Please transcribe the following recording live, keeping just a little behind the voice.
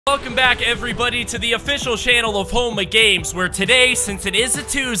Welcome back, everybody, to the official channel of Homa Games, where today, since it is a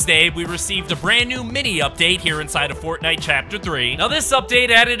Tuesday, we received a brand new mini update here inside of Fortnite Chapter 3. Now, this update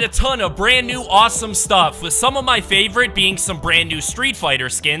added a ton of brand new awesome stuff, with some of my favorite being some brand new Street Fighter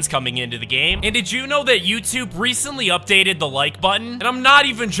skins coming into the game. And did you know that YouTube recently updated the like button? And I'm not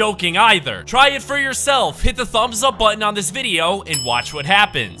even joking either. Try it for yourself, hit the thumbs up button on this video, and watch what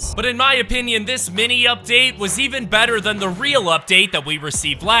happens. But in my opinion, this mini update was even better than the real update that we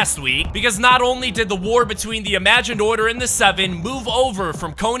received last week, because not only did the war between the Imagined Order and the Seven move over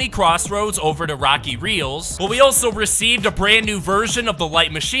from Coney Crossroads over to Rocky Reels, but we also received a brand new version of the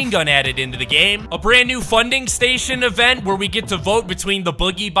light machine gun added into the game, a brand new funding station event where we get to vote between the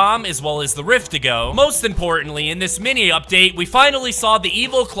Boogie Bomb as well as the Rift to Go. Most importantly, in this mini update, we finally saw the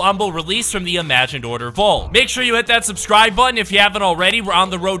evil Klombo released from the Imagined Order vault. Make sure you hit that subscribe button if you haven't already. We're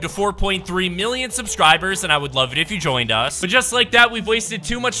on the road to 4.3 million subscribers, and I would love it if you joined us. But just like that, we've wasted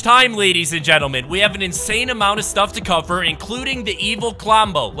too much time, ladies and gentlemen. We have an insane amount of stuff to cover, including the evil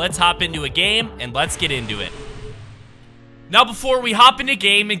Klombo. Let's hop into a game and let's get into it. Now, before we hop into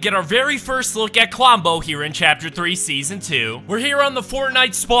game and get our very first look at Klombo here in Chapter 3, Season 2, we're here on the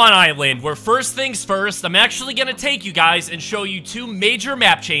Fortnite Spawn Island, where first things first, I'm actually gonna take you guys and show you two major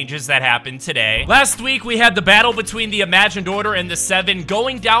map changes that happened today. Last week, we had the battle between the Imagined Order and the Seven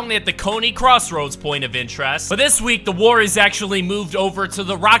going down at the Coney Crossroads point of interest, but this week, the war is actually moved over to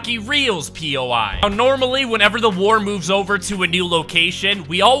the Rocky Reels POI. Now, normally, whenever the war moves over to a new location,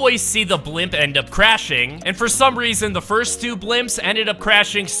 we always see the blimp end up crashing, and for some reason, the first two blimps ended up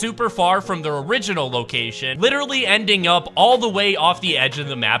crashing super far from their original location, literally ending up all the way off the edge of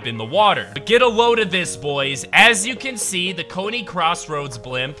the map in the water. But get a load of this, boys. As you can see, the Coney Crossroads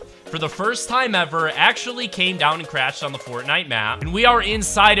blimp, for the first time ever, actually came down and crashed on the Fortnite map, and we are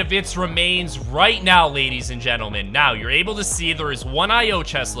inside of its remains right now, ladies and gentlemen. Now, you're able to see there is one IO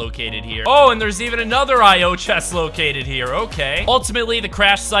chest located here. Oh, and there's even another IO chest located here. Okay. Ultimately, the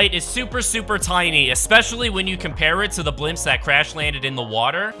crash site is super, super tiny, especially when you compare it to the blimps that crash landed in the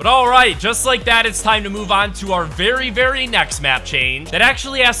water. But all right, just like that, it's time to move on to our very, very next map change that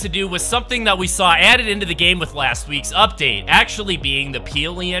actually has to do with something that we saw added into the game with last week's update, actually being the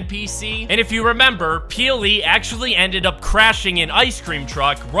Peely NPC. And if you remember, Peely actually ended up crashing an ice cream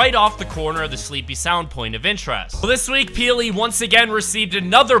truck right off the corner of the Sleepy Sound point of interest. Well, this week, Peely once again received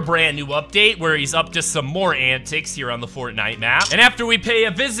another brand new update where he's up to some more antics here on the Fortnite map. And after we pay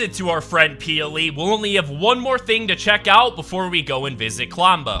a visit to our friend Peely, we'll only have one more thing to check out before we go and visit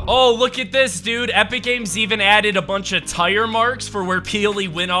Klombo. Oh, look at this, dude. Epic Games even added a bunch of tire marks for where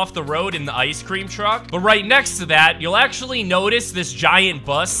Peely went off the road in the ice cream truck. But right next to that, you'll actually notice this giant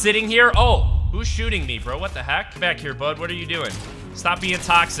bus sitting here. Oh, who's shooting me, bro? What the heck? Get back here, bud. What are you doing? Stop being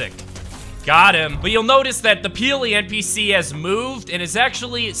toxic. Got him. But you'll notice that the Peely NPC has moved and is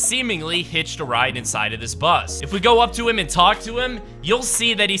actually seemingly hitched a ride inside of this bus. If we go up to him and talk to him, you'll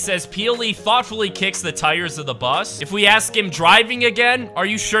see that he says Peely thoughtfully kicks the tires of the bus. If we ask him driving again, are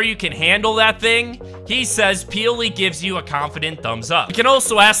you sure you can handle that thing? He says Peely gives you a confident thumbs up. We can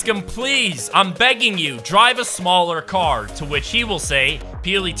also ask him, please, I'm begging you, drive a smaller car, to which he will say,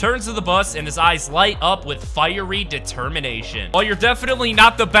 Peely turns to the bus and his eyes light up with fiery determination. Well, you're definitely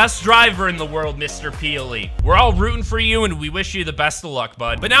not the best driver in the world, Mr. Peely. We're all rooting for you and we wish you the best of luck,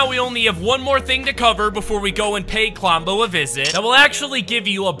 bud. But now we only have one more thing to cover before we go and pay Klombo a visit that will actually give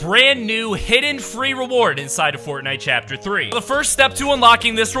you a brand new hidden free reward inside of Fortnite Chapter 3. The first step to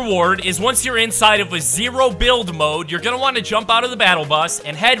unlocking this reward is once you're inside of a zero build mode, you're gonna want to jump out of the battle bus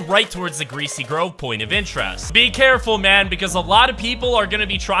and head right towards the Greasy Grove point of interest. Be careful, man, because a lot of people are gonna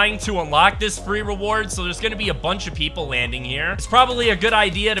be trying to unlock this free reward, so there's gonna be a bunch of people landing here. It's probably a good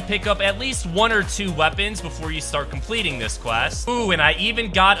idea to pick up at least one or two weapons before you start completing this quest. Ooh, and I even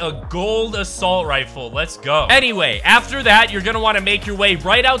got a gold assault rifle. Let's go. Anyway, after that, you're gonna want to make your way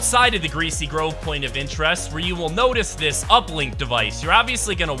right outside of the Greasy Grove point of interest, where you will notice this uplink device. You're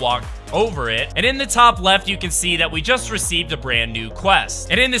obviously gonna walk over it, and in the top left you can see that we just received a brand new quest.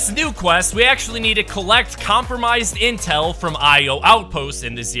 And in this new quest, we actually need to collect compromised intel from IO outposts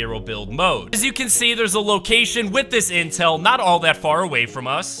in the zero build mode. As you can see, there's a location with this intel not all that far away from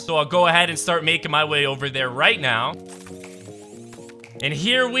us, so I'll go ahead and start making my way over there right now. And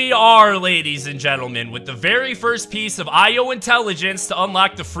here we are, ladies and gentlemen, with the very first piece of IO intelligence to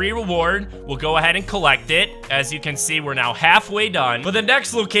unlock the free reward. We'll go ahead and collect it. As you can see, we're now halfway done. But the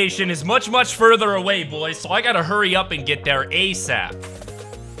next location is much, much further away, boys, so I gotta hurry up and get there ASAP.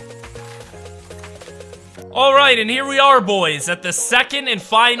 Alright, and here we are, boys, at the second and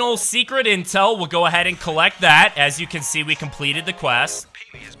final secret intel. We'll go ahead and collect that. As you can see, we completed the quest.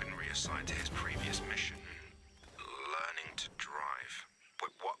 Peely has been reassigned to his previous mission, learning to drive.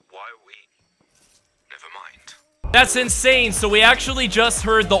 Never mind. That's insane. So we actually just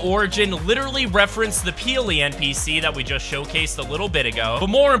heard the origin literally reference the Peely NPC that we just showcased a little bit ago. But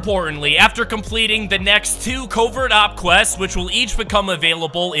more importantly, after completing the next 2 covert op quests, which will each become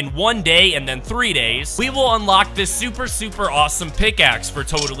available in 1 day and then 3 days, we will unlock this super awesome pickaxe for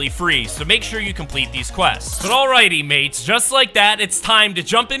totally free. So make sure you complete these quests. But alrighty, mates, just like that, it's time to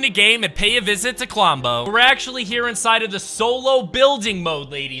jump into game and pay a visit to Klombo. We're actually here inside of the solo building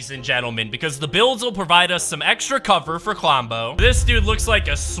mode, ladies and gentlemen, because the builds will provide us some extra cover for Klombo. This dude looks like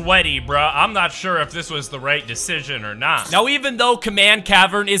a sweaty, bruh. I'm not sure if this was the right decision or not. Now, even though Command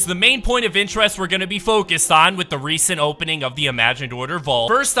Cavern is the main point of interest we're gonna be focused on with the recent opening of the Imagined Order Vault,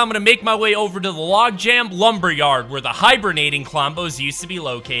 first I'm gonna make my way over to the Logjam Lumberyard where the hibernating Klombos used to be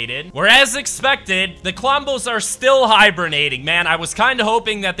located. Where, as expected, the Klombos are still hibernating. Man, I was kind of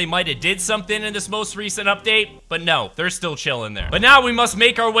hoping that they might have did something in this most recent update, but no, they're still chilling there. But now we must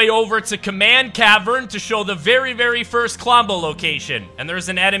make our way over to Command Cavern to show the very first Klombo location. And there's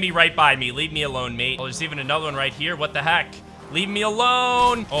an enemy right by me. Leave me alone, mate. Oh, there's even another one right here. What the heck? Leave me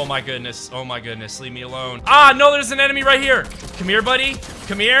alone. Oh my goodness. Oh my goodness. Leave me alone. Ah, no, there's an enemy right here. Come here, buddy.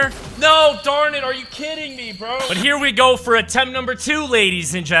 Come here. No, darn it. Are you kidding me, bro? But here we go for attempt number 2,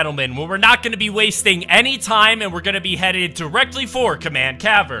 ladies and gentlemen, where we're not going to be wasting any time and we're going to be headed directly for Command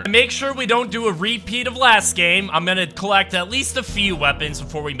Cavern. To make sure we don't do a repeat of last game, I'm going to collect at least a few weapons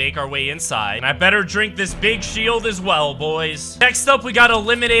before we make our way inside. And I better drink this big shield as well, boys. Next up, we got to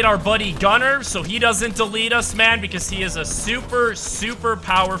eliminate our buddy Gunner so he doesn't delete us, man, because he is a super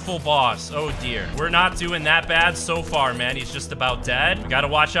powerful boss. Oh, dear. We're not doing that bad so far, man. He's just about dead. We got to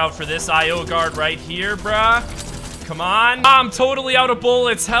watch out for this IO guard right here, bruh. Come on. I'm totally out of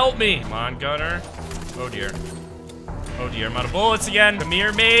bullets. Help me. Come on, Gunner. Oh, dear. Oh dear, I'm out of bullets again. Come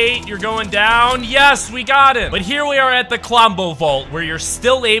here, mate. You're going down. Yes, we got him. But here we are at the Klombo Vault, where you're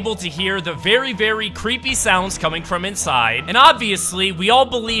still able to hear the very creepy sounds coming from inside. And obviously, we all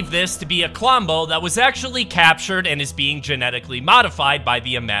believe this to be a Klombo that was actually captured and is being genetically modified by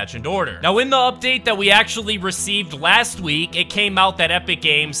the Imagined Order. Now, in the update that we actually received last week, it came out that Epic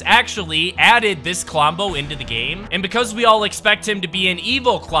Games actually added this Klombo into the game. And because we all expect him to be an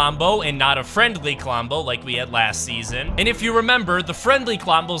evil Klombo and not a friendly Klombo like we had last season, and if you remember, the friendly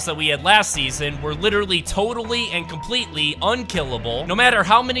Klombos that we had last season were literally totally and completely unkillable, no matter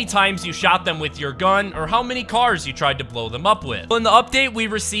how many times you shot them with your gun or how many cars you tried to blow them up with. Well, in the update we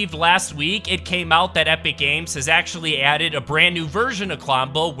received last week, it came out that Epic Games has actually added a brand new version of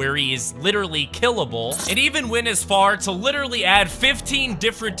Klombo where he is literally killable, and even went as far to literally add 15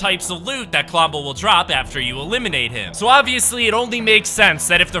 different types of loot that Klombo will drop after you eliminate him. So obviously it only makes sense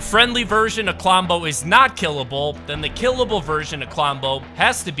that if the friendly version of Klombo is not killable, then the killable version of Klombo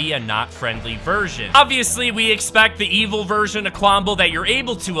has to be a not friendly version. Obviously, we expect the evil version of Klombo that you're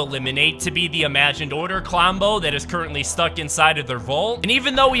able to eliminate to be the Imagined Order Klombo that is currently stuck inside of their vault. And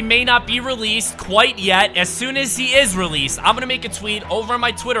even though he may not be released quite yet, as soon as he is released, I'm gonna make a tweet over on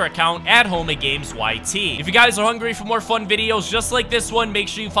my Twitter account at HomeGamesYT. If you guys are hungry for more fun videos just like this one, make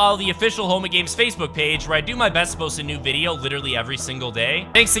sure you follow the official Home of Games Facebook page where I do my best to post a new video literally every single day.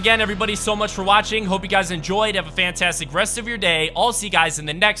 Thanks again, everybody, so much for watching. Hope you guys enjoyed. Have a fantastic rest of your day. I'll see you guys in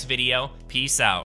the next video. Peace out.